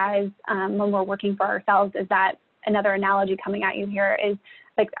sometimes as when we're working for ourselves is that another analogy coming at you here is,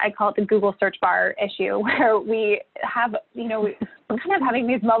 like, I call it the Google search bar issue, where we have, we're kind of having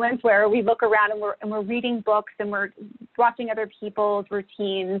these moments where we look around and we're reading books and we're watching other people's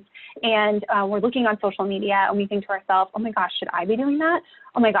routines and we're looking on social media and we think to ourselves, oh my gosh, should I be doing that?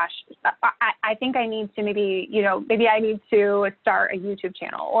 Oh my gosh, I think I need to maybe I need to start a YouTube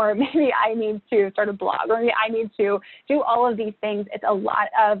channel, or maybe I need to start a blog, or maybe I need to do all of these things. It's a lot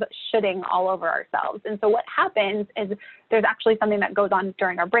of shoulding all over ourselves. And so what happens is there's actually something that goes on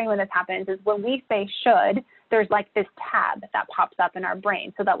during our brain when this happens is when we say should, there's like this tab that pops up in our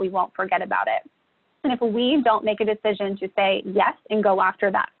brain so that we won't forget about it. And if we don't make a decision to say yes and go after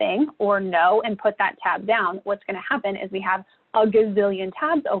that thing, or no and put that tab down, what's going to happen is we have a gazillion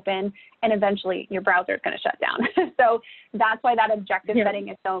tabs open and eventually your browser is going to shut down. So that's why that objective setting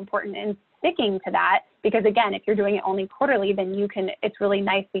is so important, and sticking to that, because again, if you're doing it only quarterly, then it's really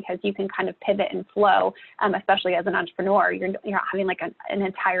nice because you can kind of pivot and flow, especially as an entrepreneur. You're not having like an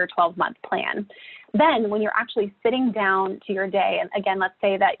entire 12-month plan. Then when you're actually sitting down to your day, and again, let's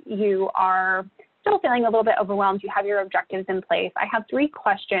say that you are still feeling a little bit overwhelmed, you have your objectives in place, I have 3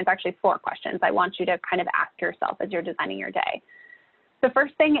 questions, actually 4 questions I want you to kind of ask yourself as you're designing your day. The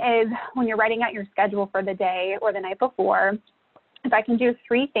first thing is, when you're writing out your schedule for the day or the night before, if I can do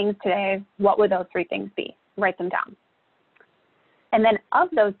 3 things today, what would those 3 things be? Write them down. And then of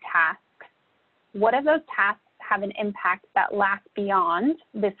those tasks, what of those tasks have an impact that lasts beyond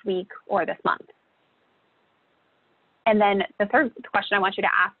this week or this month? And then the third question I want you to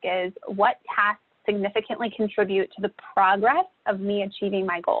ask is, what tasks significantly contribute to the progress of me achieving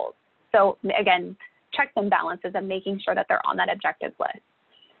my goals? So again, checks and balances and making sure that they're on that objectives list.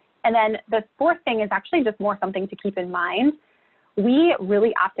 And then the fourth thing is actually just more something to keep in mind. We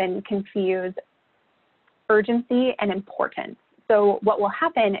really often confuse urgency and importance. So what will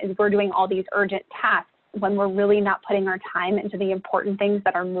happen is we're doing all these urgent tasks when we're really not putting our time into the important things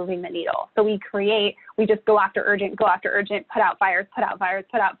that are moving the needle. So we just go after urgent, put out fires,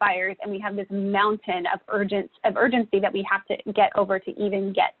 and we have this mountain of urgency that we have to get over to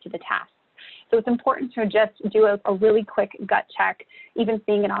even get to the task. So it's important to just do a really quick gut check, even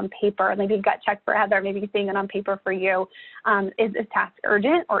seeing it on paper, maybe gut check for Heather, maybe seeing it on paper for you. Is this task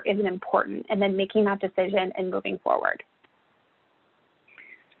urgent or is it important? And then making that decision and moving forward.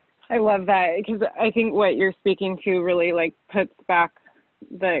 I love that, because I think what you're speaking to really like puts back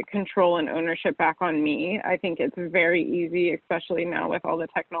the control and ownership back on me. I think it's very easy, especially now with all the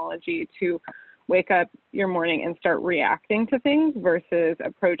technology, to wake up your morning and start reacting to things versus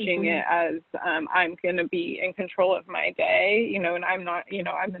approaching it as I'm going to be in control of my day, you know, and I'm not, you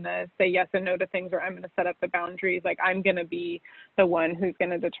know, I'm going to say yes and no to things, or I'm going to set up the boundaries. Like, I'm going to be the one who's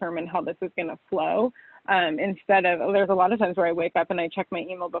going to determine how this is going to flow. Instead of, there's a lot of times where I wake up and I check my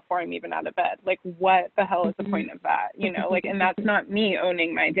email before I'm even out of bed. Like, what the hell is the point of that? You know, like, and that's not me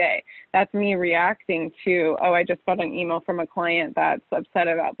owning my day. That's me reacting to, oh, I just got an email from a client that's upset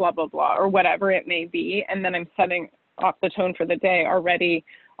about blah, blah, blah, or whatever it may be. And then I'm setting off the tone for the day already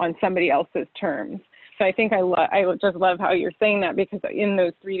on somebody else's terms. So I think I just love how you're saying that, because in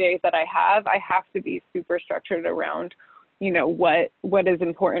those 3 days that I have to be super structured around, you know, what is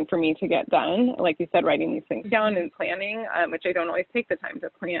important for me to get done. Like you said, writing these things down and planning, which I don't always take the time to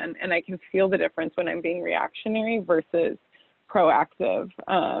plan. And I can feel the difference when I'm being reactionary versus proactive.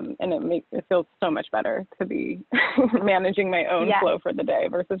 And it feels so much better to be managing my own flow for the day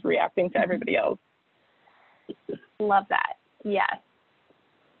versus reacting to everybody else. Love that. Yes.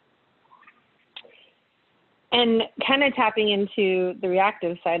 And kind of tapping into the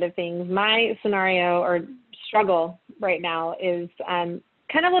reactive side of things, my scenario or struggle right now is kind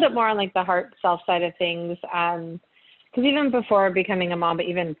of a little bit more on like the heart self side of things. Because even before becoming a mom, but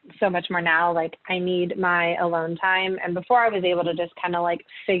even so much more now, like, I need my alone time. And before, I was able to just kind of like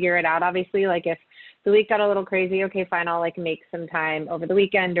figure it out. Obviously, like, if the week got a little crazy, okay, fine, I'll like make some time over the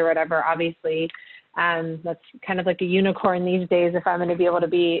weekend or whatever. Obviously, that's kind of like a unicorn these days. If I'm going to be able to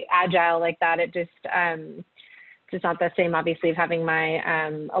be agile like that, it just it's not the same, obviously, of having my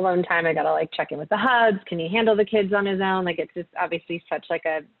alone time. I got to like check in with the hubs. Can he handle the kids on his own? Like, it's just obviously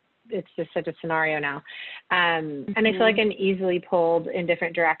it's just such a scenario now. And I feel like I'm easily pulled in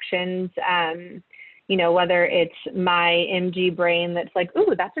different directions. You know, whether it's my MG brain that's like,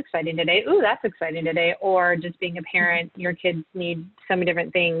 ooh, that's exciting today. Ooh, that's exciting today. Or just being a parent, your kids need so many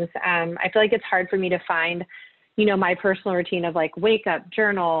different things. I feel like it's hard for me to find, you know, my personal routine of like wake up,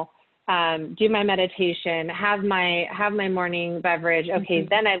 journal, do my meditation, have my morning beverage. Okay,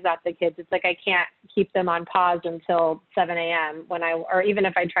 then I've got the kids. It's like I can't keep them on pause until 7 a.m. or even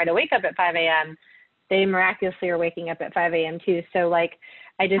if I try to wake up at 5 a.m., they miraculously are waking up at 5 a.m. too. So like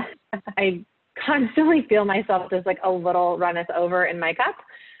I constantly feel myself just like a little runneth over in my cup.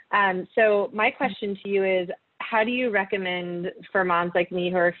 So my question to you is, how do you recommend for moms like me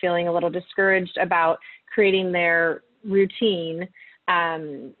who are feeling a little discouraged about creating their routine,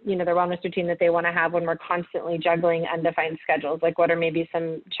 you know, their wellness routine that they want to have when we're constantly juggling undefined schedules? Like, what are maybe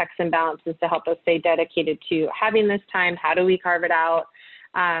some checks and balances to help us stay dedicated to having this time? How do we carve it out?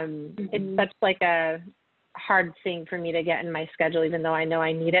 It's such like a hard thing for me to get in my schedule, even though I know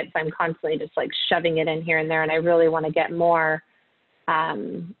I need it. So I'm constantly just like shoving it in here and there. And I really want to get more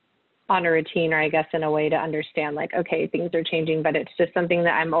on a routine, or I guess in a way to understand like, okay, things are changing, but it's just something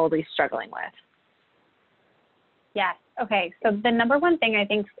that I'm always struggling with. Yes. Okay. So the number one thing I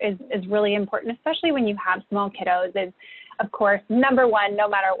think is really important, especially when you have small kiddos, is, of course, number one, no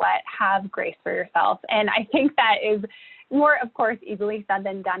matter what, have grace for yourself. And I think that is more, of course, easily said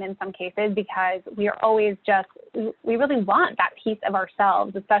than done in some cases, because we are always we really want that piece of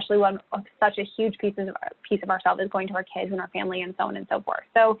ourselves, especially when such a huge piece of ourselves is going to our kids and our family and so on and so forth.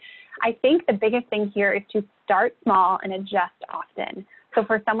 So I think the biggest thing here is to start small and adjust often. So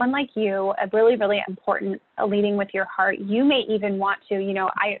for someone like you, a really, really important leading with your heart, you may even want to,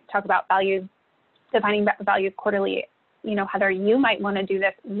 I talk about values, defining values quarterly. Heather, you might want to do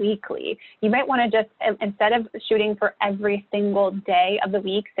this weekly. You might want to just, instead of shooting for every single day of the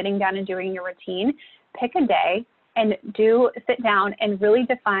week, sitting down and doing your routine, pick a day and sit down and really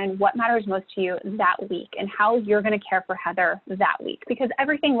define what matters most to you that week and how you're going to care for Heather that week, because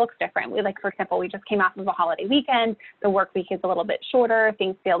everything looks different. For example, we just came off of a holiday weekend. The work week is a little bit shorter.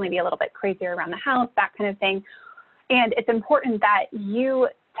 Things feel maybe a little bit crazier around the house, that kind of thing. And it's important that you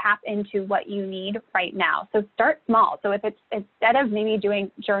tap into what you need right now. So start small. So if it's, instead of maybe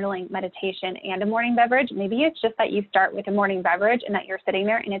doing journaling, meditation, and a morning beverage, maybe it's just that you start with a morning beverage and that you're sitting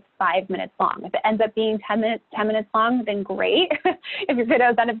there and it's 5 minutes long. If it ends up being 10 minutes long, then great. If your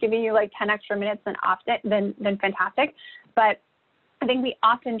kiddos end up giving you like 10 extra minutes, then fantastic. But I think we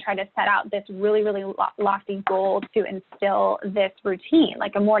often try to set out this really, really lofty goal to instill this routine,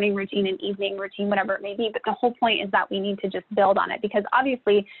 like a morning routine, an evening routine, whatever it may be. But the whole point is that we need to just build on it, because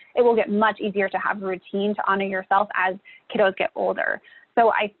obviously it will get much easier to have a routine to honor yourself as kiddos get older.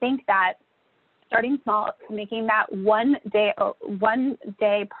 So I think that starting small, making that one day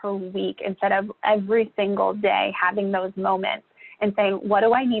per week instead of every single day, having those moments and saying, what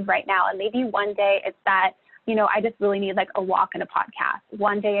do I need right now? And maybe one day it's that, I just really need like a walk and a podcast.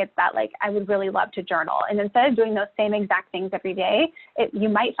 One day it's that like, I would really love to journal. And instead of doing those same exact things every day, you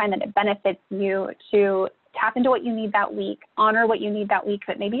might find that it benefits you to tap into what you need that week, honor what you need that week,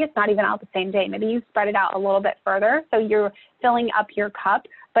 but maybe it's not even out the same day. Maybe you spread it out a little bit further. So you're filling up your cup,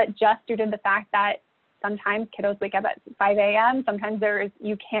 but just due to the fact that sometimes kiddos wake up at 5 a.m., sometimes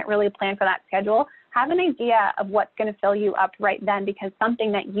you can't really plan for that schedule. Have an idea of what's going to fill you up right then, because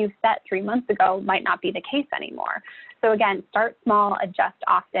something that you set 3 months ago might not be the case anymore. So again, start small, adjust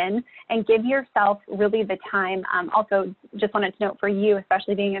often, and give yourself really the time. Also, just wanted to note for you,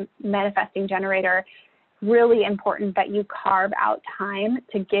 especially being a manifesting generator, really important that you carve out time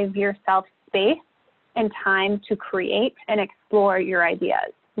to give yourself space and time to create and explore your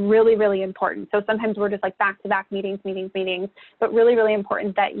ideas. Really, really important. So sometimes we're just like back-to-back meetings, but really, really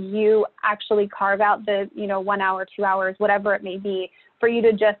important that you actually carve out the, 1 hour, 2 hours, whatever it may be, for you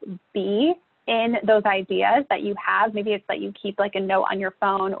to just be in those ideas that you have. Maybe it's that you keep like a note on your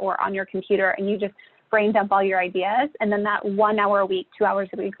phone or on your computer and you just brain dump all your ideas. And then that 1 hour a week, 2 hours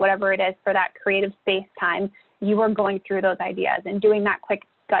a week, whatever it is, for that creative space time, you are going through those ideas and doing that quick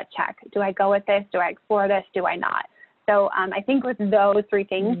gut check. Do I go with this? Do I explore this? Do I not? So I think with those three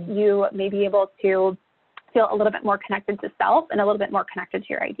things, you may be able to feel a little bit more connected to self and a little bit more connected to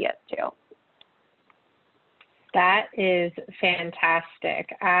your ideas too. That is fantastic.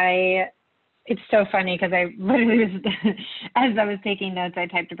 It's so funny because I literally was, as I was taking notes, I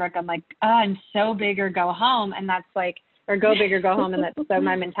typed to Brooke, I'm like, oh, I'm so big or go home. And that's like, or go big or go home. And that's so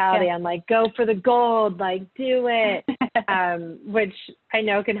my mentality. Yeah. I'm like, go for the gold, like do it, which I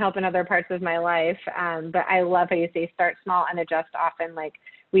know can help in other parts of my life. But I love how you say start small and adjust often, like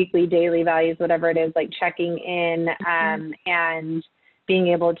weekly, daily values, whatever it is, like checking in and being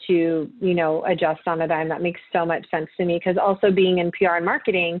able to, adjust on a dime. That makes so much sense to me, because also being in PR and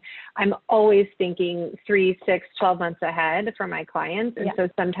marketing, I'm always thinking 3, 6, 12 months ahead for my clients. And so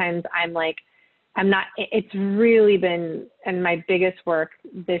sometimes I'm like, it's really been, and my biggest work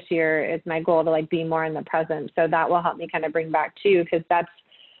this year is my goal to like be more in the present. So that will help me kind of bring back too, because that's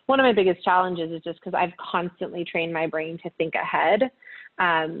one of my biggest challenges, is just because I've constantly trained my brain to think ahead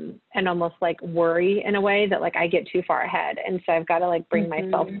and almost like worry in a way that like I get too far ahead. And so I've got to like bring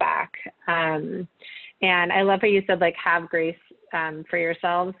myself back. And I love how you said like have grace for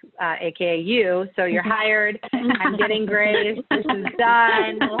yourselves, aka you. So you're hired. I'm getting grace. This is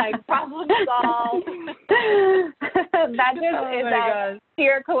done. Like problem solved. That just is a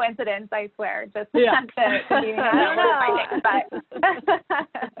sheer coincidence, I swear. Just to be but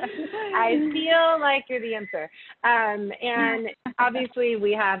I feel like you're the answer. And obviously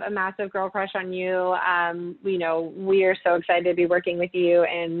we have a massive girl crush on you. We are so excited to be working with you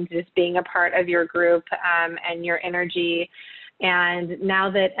and just being a part of your group and your energy. And now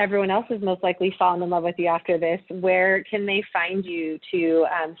that everyone else has most likely fallen in love with you after this, where can they find you to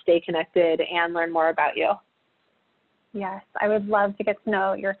stay connected and learn more about you? Yes, I would love to get to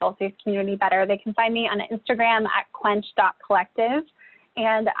know your Soul Space community better. They can find me on Instagram at quench.collective.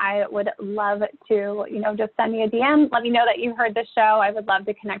 And I would love to, just send me a DM. Let me know that you heard the show. I would love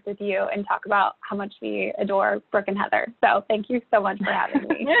to connect with you and talk about how much we adore Brooke and Heather. So thank you so much for having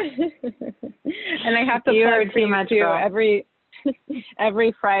me. And I have to plug too much,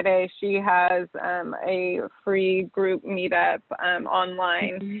 every Friday she has a free group meetup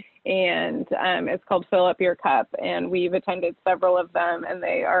online, and it's called Fill Up Your Cup, and we've attended several of them, and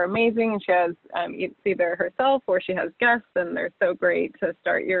they are amazing. She has it's either herself or she has guests, and they're so great to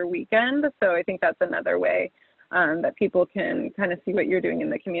start your weekend. So I think that's another way that people can kind of see what you're doing in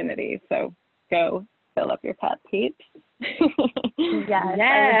the community. So go fill up your cup, peeps. Yes,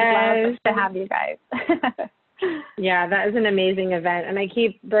 I would love to have you guys. Yeah, that is an amazing event. And I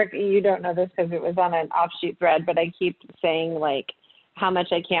keep, Brooke, you don't know this because it was on an offshoot thread, but I keep saying, like, how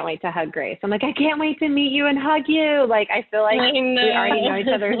much I can't wait to hug Grace. I'm like, I can't wait to meet you and hug you. Like, I feel like we already know each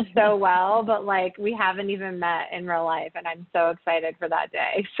other so well, but, like, we haven't even met in real life, and I'm so excited for that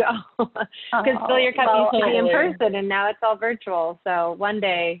day. So, because Fill Your Cup used to be in person, and now it's all virtual. So one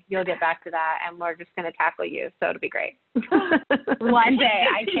day you'll get back to that, and we're just going to tackle you. So it'll be great. One day.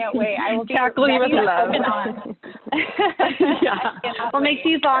 I can't wait. I will tackle you with love. Yeah. We'll make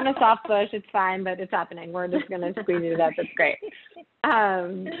you fall on a soft bush. It's fine, but it's happening. We're just going to squeeze it up. It's great.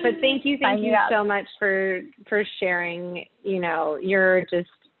 But thank you so much for sharing, you know, your just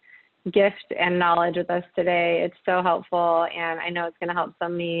gift and knowledge with us today. It's so helpful, and I know it's going to help so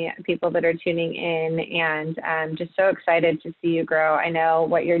many people that are tuning in, and I'm just so excited to see you grow. I know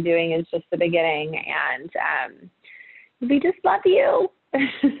what you're doing is just the beginning, and we just love you.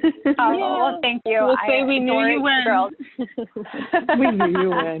 Well, thank you. We'll say we knew you when. We knew you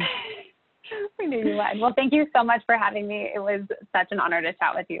when. We knew you would. Well, thank you so much for having me. It was such an honor to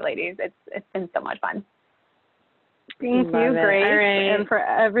chat with you, ladies. It's been so much fun. Thank you, Grace. Right. And for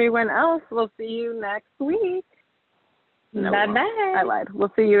everyone else, we'll see you next week. No, bye-bye. I lied.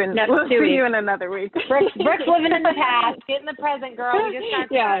 We'll see you in another week. Brooke's living in the past. Get in the present, girl. We just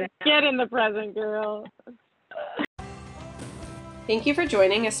get in the present, girl. Thank you for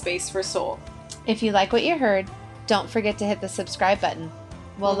joining A Space for Soul. If you like what you heard, don't forget to hit the subscribe button.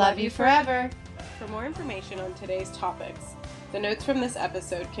 We'll love you forever. For more information on today's topics, the notes from this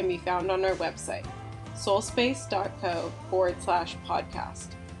episode can be found on our website, soulspace.co/podcast.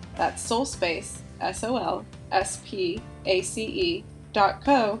 That's soulspace,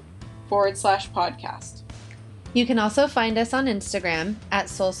 SOLSPACE.co/podcast. You can also find us on Instagram at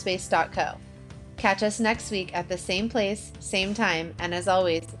soulspace.co. Catch us next week at the same place, same time, and as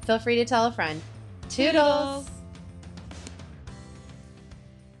always, feel free to tell a friend. Toodles!